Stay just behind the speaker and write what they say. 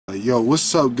Yo,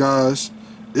 what's up, guys?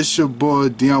 It's your boy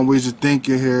Dion Ways of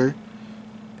Thinking here,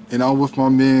 and I'm with my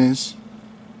mans.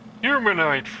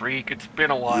 Humanoid Freak. It's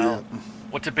been a while. Yeah.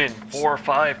 What's it been? 4 or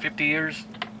 5, 50 years?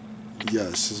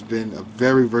 Yes, it's been a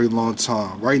very, very long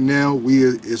time. Right now, we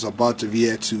is about to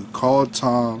react to Call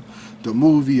Time, the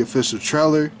movie official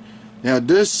trailer. Now,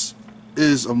 this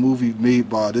is a movie made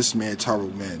by this man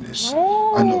Tyrone Magnus.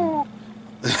 Oh. I know.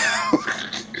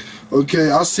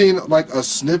 Okay, I seen like a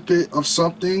snippet of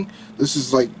something. This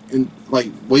is like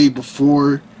way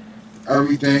before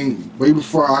everything, way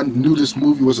before I knew this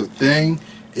movie was a thing,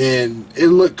 and it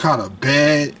looked kind of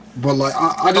bad. But like,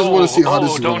 I just want to see how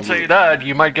this is gonna look. Don't say that.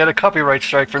 You might get a copyright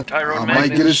strike from Tyrone Magnus. I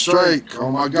might get a strike. Oh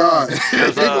my god!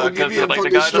 Because like, the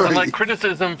guy doesn't like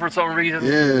criticism for some reason.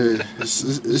 Yeah, this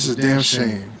is a damn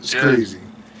shame. It's crazy.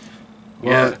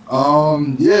 But,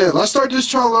 yeah, let's start this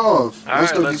trailer off.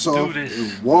 Let's do this in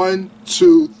 1,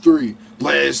 2, 3.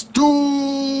 Let's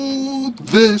do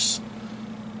this.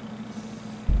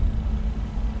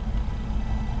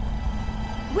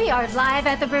 We are live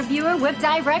at the Reviewer with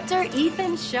director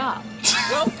Ethan Shaw.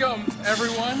 Welcome,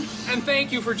 everyone, and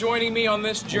thank you for joining me on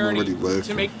this journey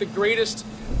to make the greatest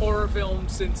horror film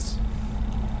since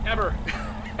ever.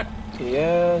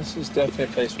 Yeah, this is definitely a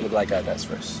place for the black guy guys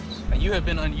first. You have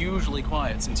been unusually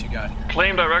quiet since you got here.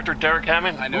 Acclaimed director Derek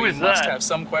Hammond? I know Who you is must that? have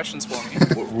some questions for me.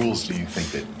 What rules do you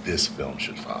think that this film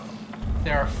should follow?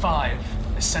 There are 5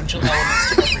 essential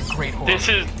elements to every great horror. This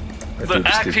is the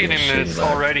acting in this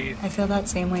already. I feel that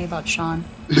same way about Sean.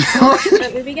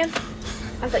 That movie again?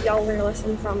 I thought y'all were gonna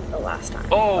listen from the last time.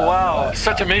 Oh wow,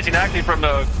 such amazing acting from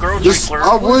the grocery clerk.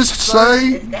 I would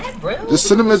say the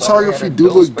cinematography do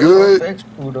look good.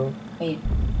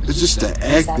 It's just the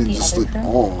acting just look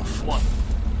off. 1.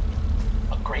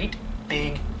 A great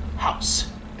big house.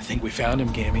 I think we found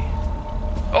him, Gammy.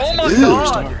 Oh my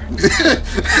god!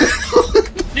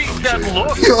 That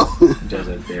look! Does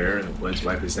a bear in the woods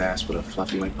wipe his ass with a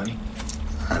fluffy white bunny?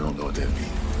 I don't know what that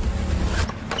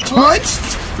means. What?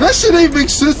 That shit ain't make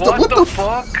sense. What the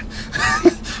fuck?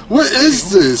 What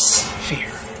is this?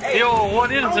 Fear. Yo,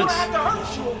 what is this?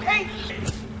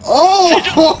 Oh! She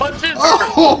just punches her.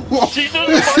 Oh! She just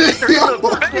punches her in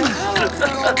the face.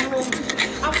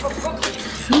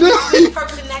 No.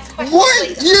 What?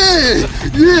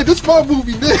 Yeah, that's my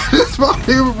movie. That's my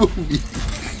favorite movie.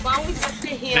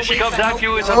 And she comes after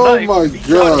you with a oh knife. My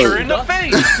god! Punch her in the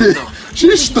face.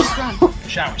 She's stuck.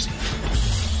 Shower scene.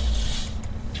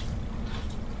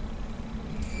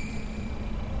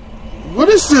 What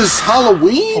is this?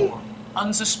 Halloween? 4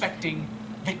 unsuspecting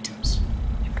victims.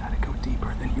 You gotta go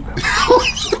deeper than you've ever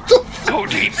Go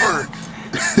deeper.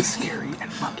 Scary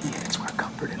and mucky, and it's where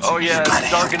comfort is. Oh yeah,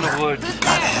 it's dark in the woods. You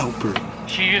gotta help her.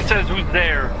 She just says who's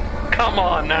there. Come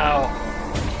on now.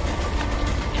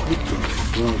 What the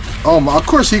fuck? Oh my! Of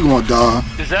course he gonna die.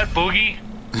 Is that Boogie?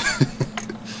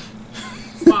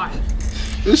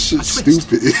 5. This shit's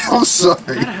stupid. I'm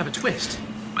sorry. Gotta have a twist.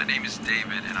 My name is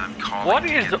David, and I'm calling. What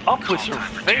is up with her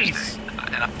face?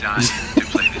 And I'm dying to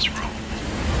play this role.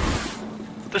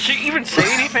 Does she even say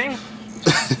anything?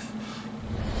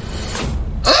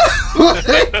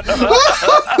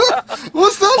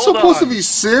 Was that supposed to be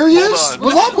serious?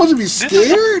 Was I supposed to be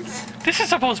scared? This is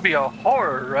supposed to be a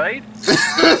horror, right?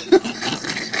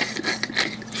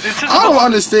 I don't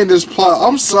understand this plot.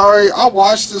 I'm sorry. I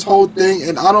watched this whole thing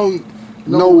and I don't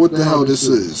know what the hell this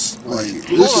is. Like,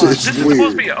 this is this weird.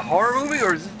 Supposed to be a horror movie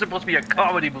or is this supposed to be a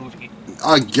comedy movie?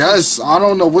 I guess. I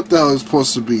don't know what the hell it's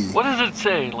supposed to be. What does it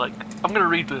say? Like, I'm gonna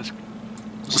read this.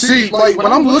 See, like,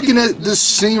 when I'm looking at this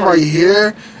scene right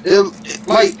here, it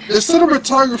like, the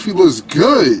cinematography looks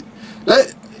good.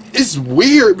 That it's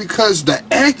weird because the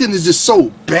acting is just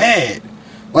so bad.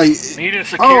 Like, Need a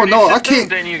security I don't know. system, I can't.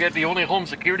 Then you get the only home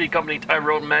security company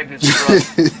Tyrone Magnus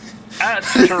at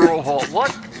Vault.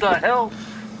 What the hell?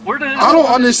 Where did I don't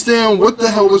understand what the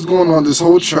hell was going on this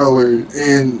whole trailer,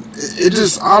 and it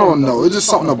just, I don't know. It's just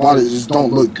something about it just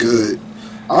don't look good.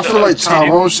 I feel like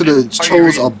Tyrone should have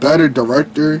chose a better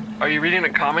director. Are you reading the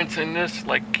comments in this?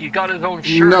 Like, he got his own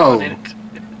shirt on it.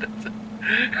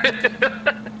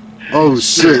 Oh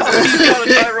shit! Got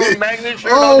a Tyrone Magnus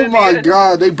shirt oh on my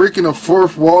god, they breaking the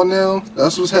 4th wall now?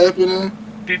 That's what's happening?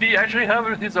 Did he actually have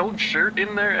his own shirt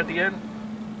in there at the end?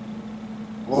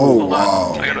 Oh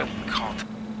wow.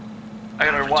 I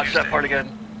gotta watch that part again.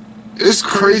 It's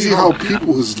crazy how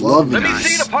people is loving this. Let me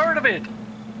see the part of it!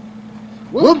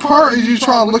 What part are you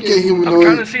trying to look at humanoid? I'm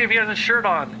trying to see if he has a shirt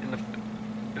on in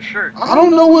the shirt. I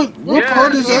don't know what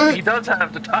part is that? He does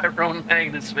have the Tyrone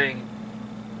Magnus thing.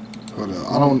 Hold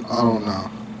on, I don't know.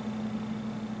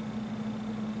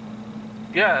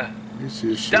 Yeah.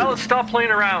 Dallas, stop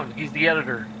playing around. He's the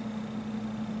editor.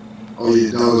 Oh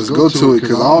yeah, Dallas, go to it,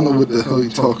 because I don't know what the hell you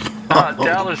talking about.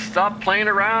 Dallas, stop playing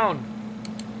around.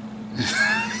 Oh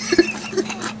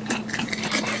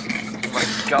my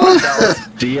God, Dallas.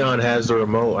 Dion has the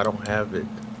remote. I don't have it.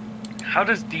 How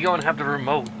does Dion have the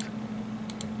remote?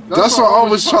 That's what I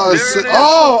was trying to say.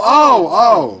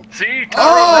 See,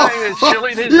 Tyrone Magnus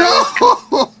chilling his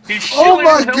nose. He's chilling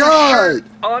his nose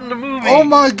on the movie. Oh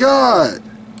my God.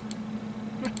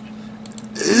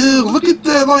 Ew, look at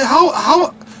that. Like,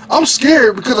 how I'm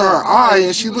scared because of her eye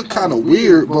and she looked kind of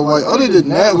weird, but like, other than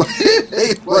that,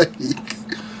 like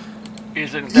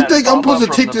Isn't you think I'm supposed to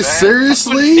take this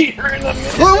seriously?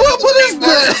 What is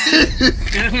that?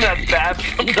 Isn't that bad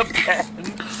from the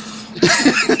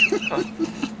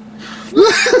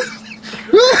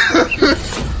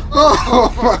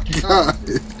Oh my God.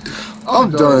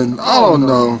 I'm done. I don't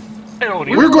know.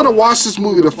 We're gonna watch this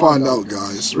movie to find out,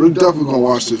 guys. We're definitely gonna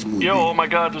watch this movie. Yo, oh my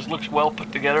God, this looks well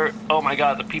put together. Oh my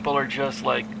God, the people are just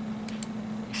like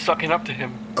sucking up to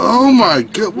him. Oh my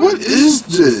God, what is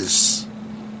this?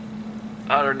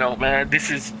 I don't know, man.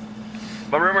 This is.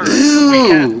 But remember,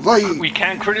 we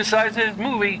can't criticize his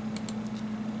movie.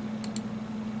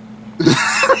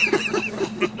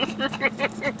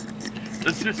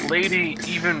 Does this lady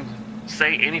even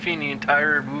say anything the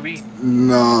entire movie?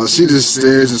 No, she just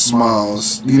stares and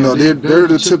smiles. You know, they're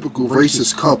the typical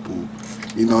racist couple.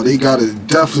 You know, they gotta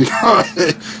definitely.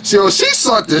 She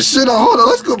sought this shit out. Hold on,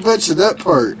 let's go back to that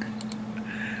part.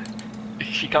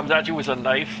 She comes at you with a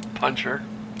knife, punch her.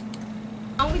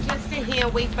 Don't we just sit here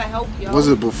and wait for help, yo? Was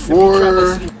it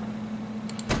before?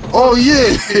 Oh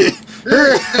yeah.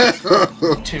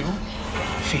 Two,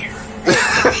 fear.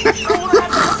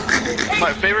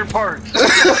 My favorite part.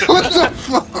 What the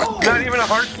fuck? Not even a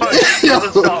hard punch. Just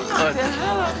a soft punch.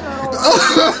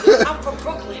 I'm from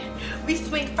Brooklyn. We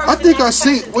swing first. I think I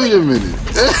seen. Wait a minute.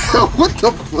 What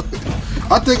the fuck?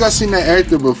 I think I seen that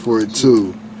actor before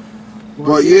too.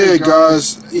 But yeah,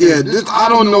 guys. Yeah, I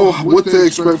don't know what to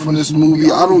expect from this movie.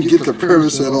 I don't get the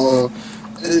premise at all.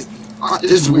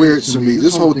 It's weird to me.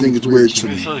 This whole thing is weird to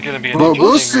me. But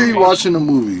we'll see watching the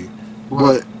movie.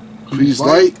 But please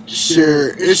like,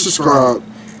 share, and subscribe.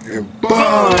 And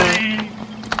bye.